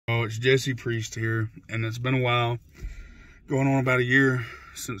Oh, it's Jesse Priest here, and it's been a while, going on about a year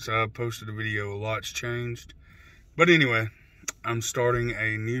since I posted a video. A lot's changed. But anyway, I'm starting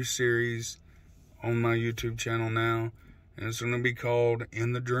a new series on my YouTube channel now, and it's going to be called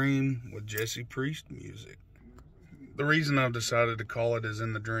In the Dream with Jesse Priest Music. The reason I've decided to call it as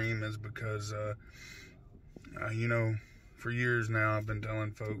In the Dream is because, you know, for years now I've been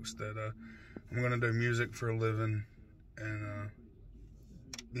telling folks that I'm going to do music for a living, and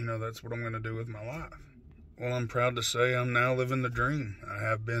you know, that's what I'm going to do with my life. Well, I'm proud to say I'm now living the dream. I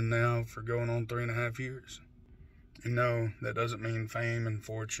have been now for going on 3.5 years. And no, that doesn't mean fame and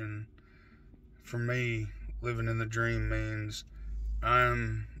fortune. For me, living in the dream means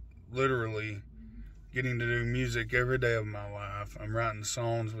I'm literally getting to do music every day of my life. I'm writing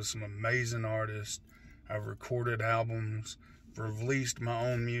songs with some amazing artists. I've recorded albums, released my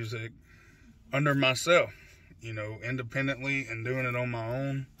own music under myself, you know, independently and doing it on my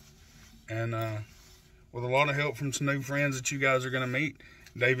own. And with a lot of help from some new friends that you guys are going to meet,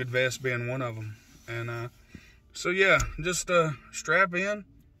 David Vest being one of them. And so yeah, just strap in,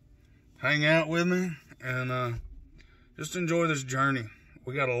 hang out with me, and just enjoy this journey.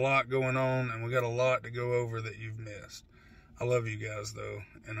 We got a lot going on, and we got a lot to go over that you've missed. I love you guys though,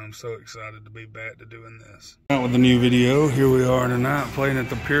 and I'm so excited to be back to doing this. Out with a new video. Here we are tonight playing at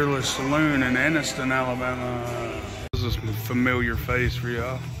the Peerless Saloon in Anniston, Alabama. This is a familiar face for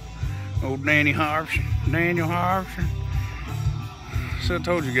y'all. Old Danny Harbison, Daniel Harbison. So I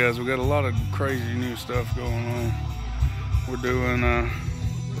told you guys we got a lot of crazy new stuff going on. We're doing a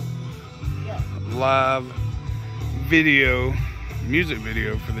live video, music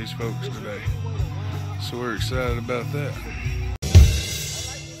video for these folks today. So we're excited about that.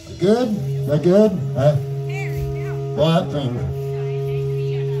 Good? They're good? What thing?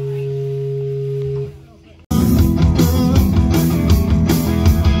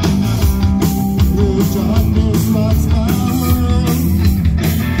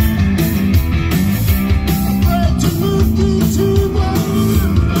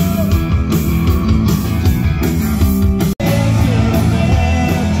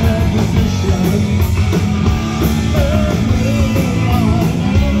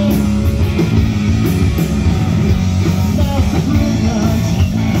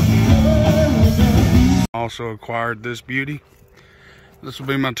 Also acquired this beauty. This will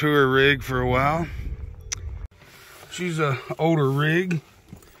be my tour rig for a while. She's a older rig,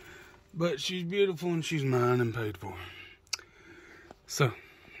 but she's beautiful and she's mine and paid for. So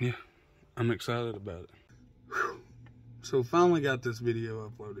yeah, I'm excited about it. Whew. So finally got this video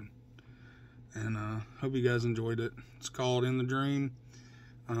uploaded, and hope you guys enjoyed it. It's called In the Dream.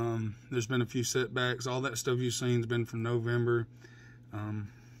 There's been a few setbacks. All that stuff you've seen has been from November.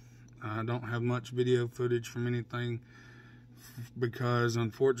 I don't have much video footage from anything because,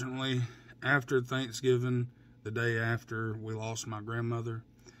 unfortunately, after Thanksgiving, the day after, we lost my grandmother.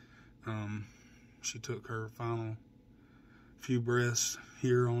 She took her final few breaths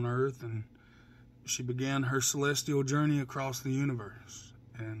here on Earth, and she began her celestial journey across the universe.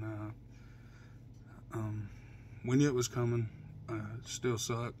 And we knew it was coming. It still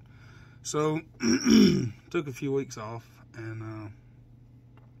sucked. So, took a few weeks off and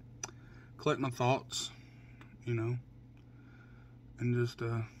collect my thoughts, you know, and just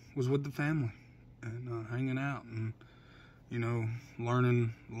was with the family and hanging out and, you know,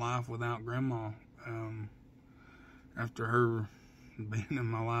 learning life without grandma. After her being in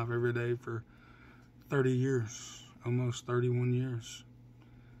my life every day for 30 years, almost 31 years.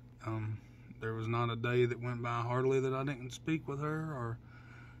 There was not a day that went by hardly that I didn't speak with her or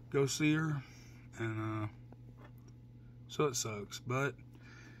go see her. And so it sucks, but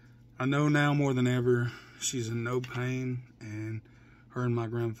I know now more than ever she's in no pain, and her and my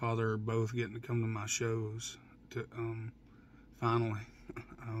grandfather are both getting to come to my shows to finally.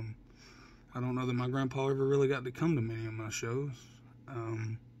 I don't know that my grandpa ever really got to come to many of my shows.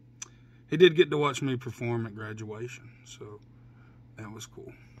 He did get to watch me perform at graduation, so that was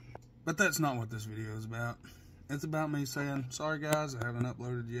cool. But that's not what this video is about. It's about me saying, sorry guys, I haven't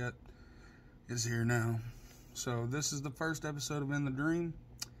uploaded yet. It's here now. So this is the first episode of In the Dream.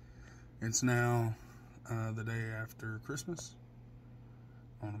 It's now the day after Christmas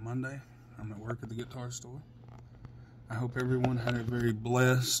on a Monday. I'm at work at the guitar store. I hope everyone had a very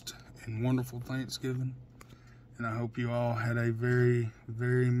blessed and wonderful Thanksgiving. And I hope you all had a very,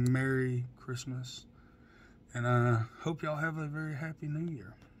 very Merry Christmas. And I hope y'all have a very Happy New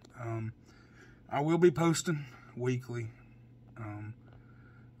Year. I will be posting weekly. I'm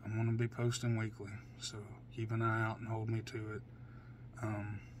going to be posting weekly. So keep an eye out and hold me to it.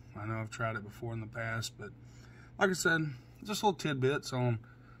 I know I've tried it before in the past, but like I said, just little tidbits on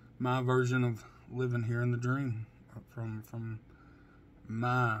my version of living here in the dream, from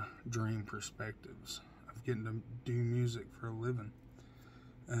my dream perspectives of getting to do music for a living.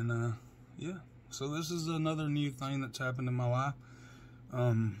 And yeah, so this is another new thing that's happened in my life.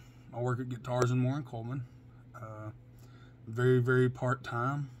 I work at Guitars and More in Coleman, very, very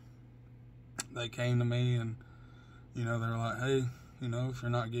part-time. They came to me and, you know, they're like, hey, you know, if you're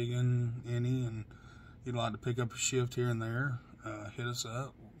not gigging any and you'd like to pick up a shift here and there, hit us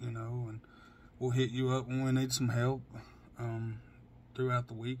up, you know, and we'll hit you up when we need some help throughout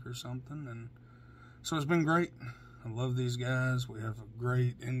the week or something. And so it's been great. I love these guys. We have a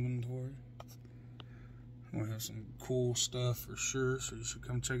great inventory. We have some cool stuff for sure, so you should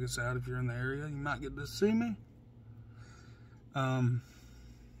come check us out if you're in the area. You might get to see me.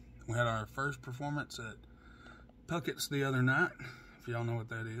 We had our first performance at Puckett's the other night. If y'all know what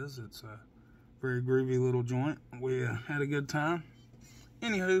that is, it's a very groovy little joint. We had a good time.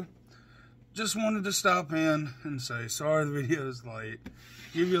 Anywho, just wanted to stop in and say sorry the video is late.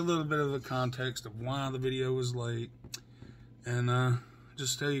 Give you a little bit of a context of why the video was late. And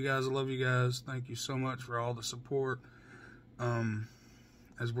just tell you guys I love you guys. Thank you so much for all the support.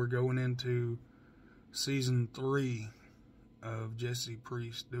 As we're going into season 3 of Jesse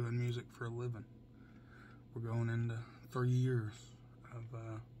Priest doing music for a living. We're going into 3 years of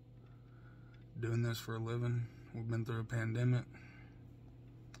doing this for a living. We've been through a pandemic.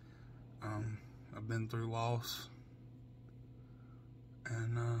 I've been through loss.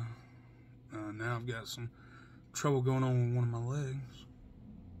 And now I've got some trouble going on with one of my legs.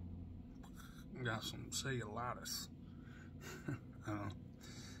 I've got some cellulitis.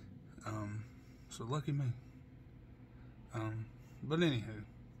 So lucky me. But anywho,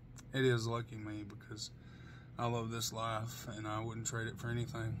 it is lucky me because I love this life and I wouldn't trade it for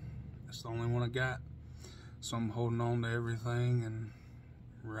anything. It's the only one I got. So I'm holding on to everything and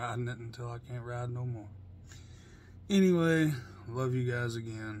riding it until I can't ride no more. Anyway, love you guys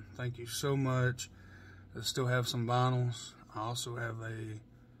again. Thank you so much. I still have some vinyls. I also have a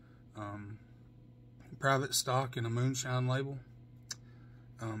private stock in a moonshine label.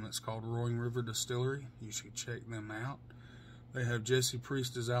 It's called Roaring River Distillery. You should check them out. They have Jesse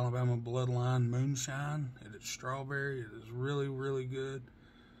Priest's Alabama Bloodline Moonshine. It is strawberry. It is really, really good.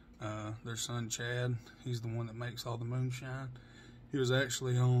 Their son Chad, he's the one that makes all the moonshine. He was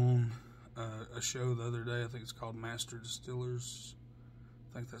actually on a show the other day. I think it's called Master Distillers.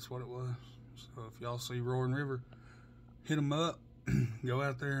 I think that's what it was. So if y'all see Roaring River, hit them up. Go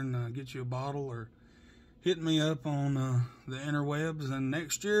out there and get you a bottle, or hit me up on the interwebs. And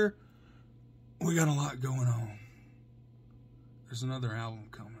next year, we got a lot going on. There's another album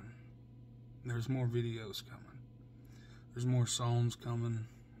coming. There's more videos coming. There's more songs coming.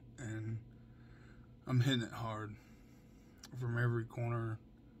 And I'm hitting it hard from every corner,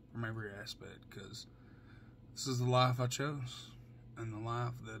 from every aspect, because this is the life I chose and the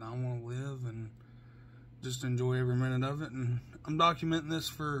life that I want to live and just enjoy every minute of it. And I'm documenting this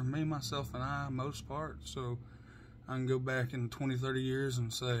for me, myself, and I, most part, so I can go back in 20, 30 years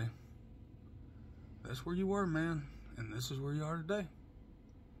and say, that's where you were, man, and this is where you are today.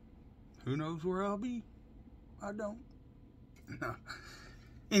 Who knows where I'll be? I don't. No.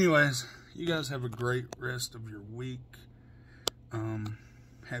 Anyways, you guys have a great rest of your week.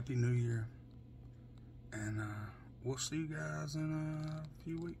 Happy New Year. And we'll see you guys in a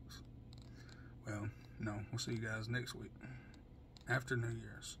few weeks. Well, no, we'll see you guys next week. After New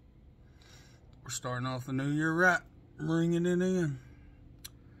Year's. We're starting off the new year right. Bringing it in.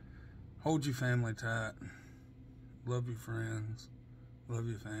 Hold your family tight. Love your friends. Love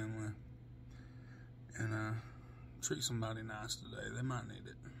your family. And treat somebody nice today. They might need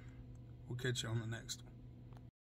it. We'll catch you on the next one.